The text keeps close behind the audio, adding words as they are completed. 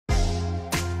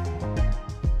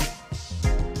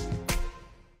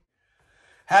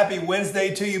Happy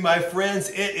Wednesday to you, my friends.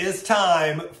 It is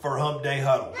time for Hump Day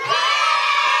Huddle.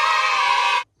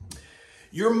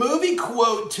 Your movie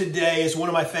quote today is one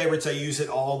of my favorites. I use it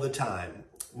all the time.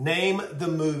 Name the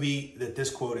movie that this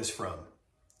quote is from.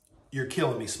 You're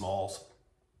killing me, Smalls.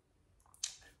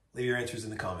 Leave your answers in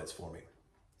the comments for me.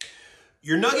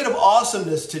 Your nugget of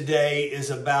awesomeness today is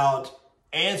about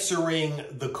answering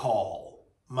the call.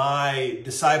 My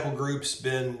disciple group's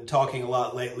been talking a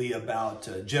lot lately about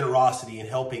generosity and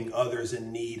helping others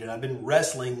in need. And I've been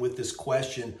wrestling with this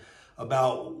question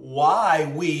about why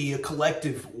we, a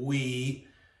collective we,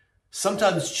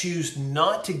 sometimes choose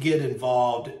not to get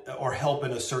involved or help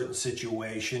in a certain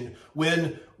situation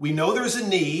when we know there's a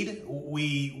need,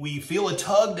 we feel a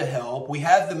tug to help, we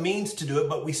have the means to do it,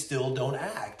 but we still don't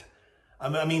act.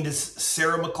 I mean, does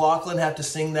Sarah McLachlan have to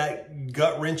sing that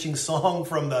gut-wrenching song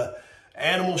from the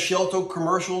animal shelter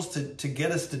commercials to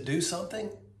get us to do something?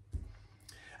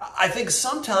 I think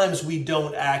sometimes we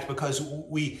don't act because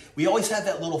we always have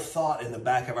that little thought in the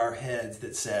back of our heads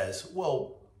that says,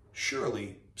 well,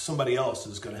 surely somebody else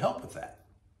is going to help with that.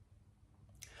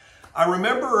 I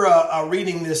remember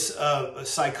reading this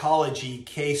psychology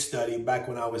case study back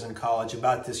when I was in college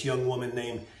about this young woman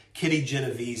named Kitty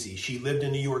Genovese. She lived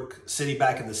in New York City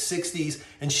back in the 60s,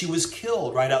 and she was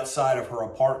killed right outside of her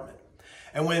apartment.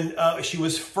 And when she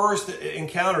was first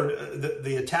encountered,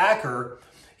 the attacker,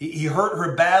 he hurt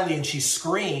her badly and she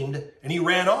screamed and he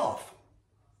ran off.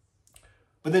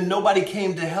 But then nobody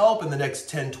came to help in the next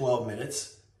 10, 12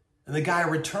 minutes. And the guy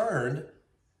returned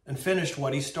and finished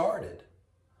what he started.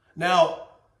 Now,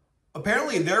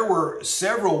 apparently there were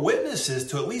several witnesses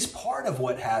to at least part of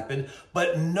what happened,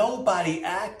 but nobody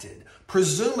acted,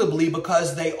 presumably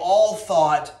because they all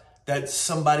thought that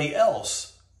somebody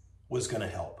else was going to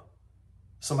help.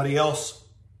 Somebody else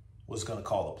was going to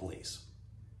call the police.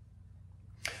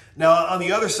 Now, on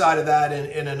the other side of that,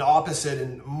 in an opposite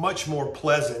and much more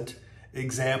pleasant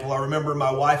example, I remember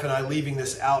my wife and I leaving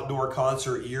this outdoor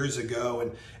concert years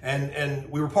ago,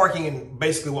 and we were parking in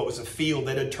basically what was a field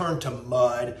that had turned to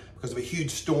mud because of a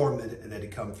huge storm that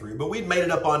had come through. But we'd made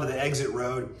it up onto the exit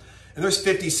road, and there's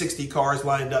 50, 60 cars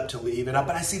lined up to leave. But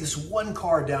I see this one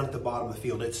car down at the bottom of the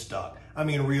field. It's stuck. I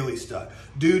mean, really stuck.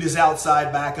 Dude is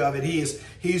outside back of it.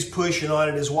 He's pushing on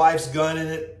it. His wife's gunning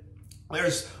it.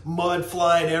 There's mud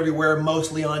flying everywhere,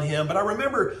 mostly on him. But I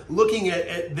remember looking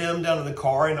at them down in the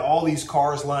car and all these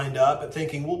cars lined up and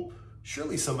thinking, well,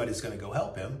 surely somebody's going to go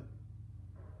help him.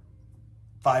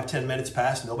 5, 10 minutes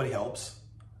pass, nobody helps.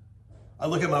 I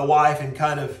look at my wife and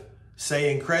kind of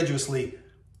say incredulously,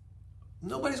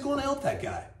 nobody's going to help that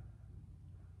guy.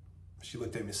 She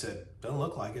looked at me and said, doesn't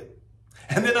look like it.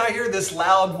 And then I hear this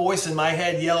loud voice in my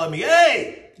head yell at me,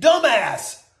 hey,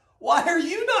 dumbass, why are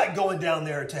you not going down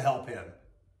there to help him?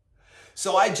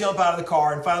 So I jump out of the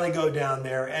car and finally go down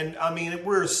there. And I mean,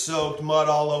 we're soaked, mud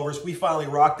all over us. We finally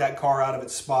rocked that car out of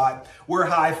its spot. We're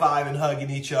high-fiving, hugging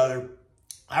each other.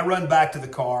 I run back to the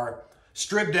car,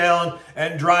 strip down,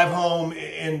 and drive home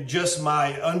in just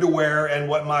my underwear and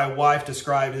what my wife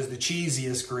described as the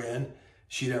cheesiest grin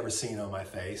she'd ever seen on my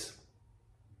face.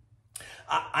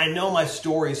 I know my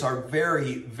stories are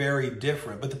very, very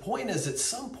different, but the point is at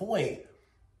some point,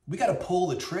 we got to pull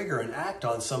the trigger and act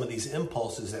on some of these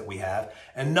impulses that we have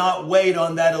and not wait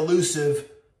on that elusive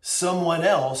someone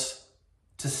else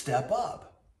to step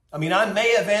up. I mean, I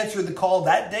may have answered the call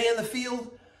that day in the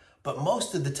field, but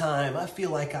most of the time I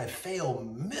feel like I fail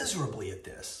miserably at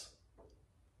this.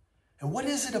 And what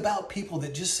is it about people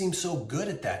that just seem so good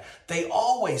at that? They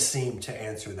always seem to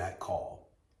answer that call.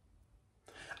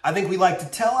 I think we like to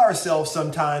tell ourselves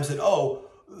sometimes that, oh,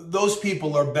 those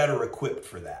people are better equipped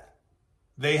for that.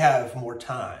 They have more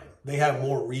time. They have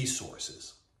more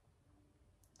resources.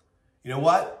 You know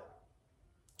what?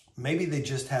 Maybe they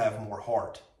just have more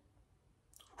heart.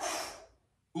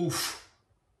 Oof.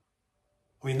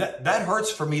 I mean, that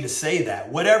hurts for me to say that.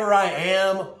 Whatever I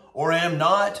am or am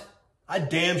not, I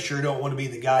damn sure don't want to be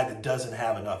the guy that doesn't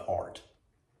have enough heart.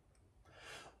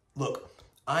 Look,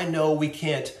 I know we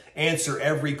can't answer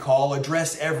every call,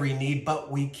 address every need,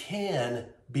 but we can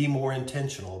be more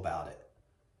intentional about it.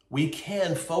 We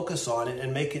can focus on it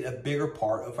and make it a bigger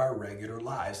part of our regular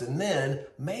lives. And then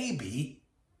maybe,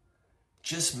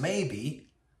 just maybe,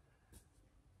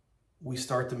 we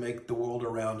start to make the world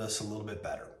around us a little bit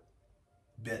better,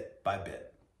 bit by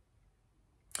bit.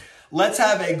 Let's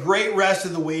have a great rest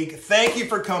of the week. Thank you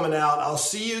for coming out. I'll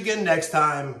see you again next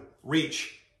time.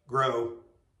 Reach, grow,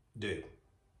 do.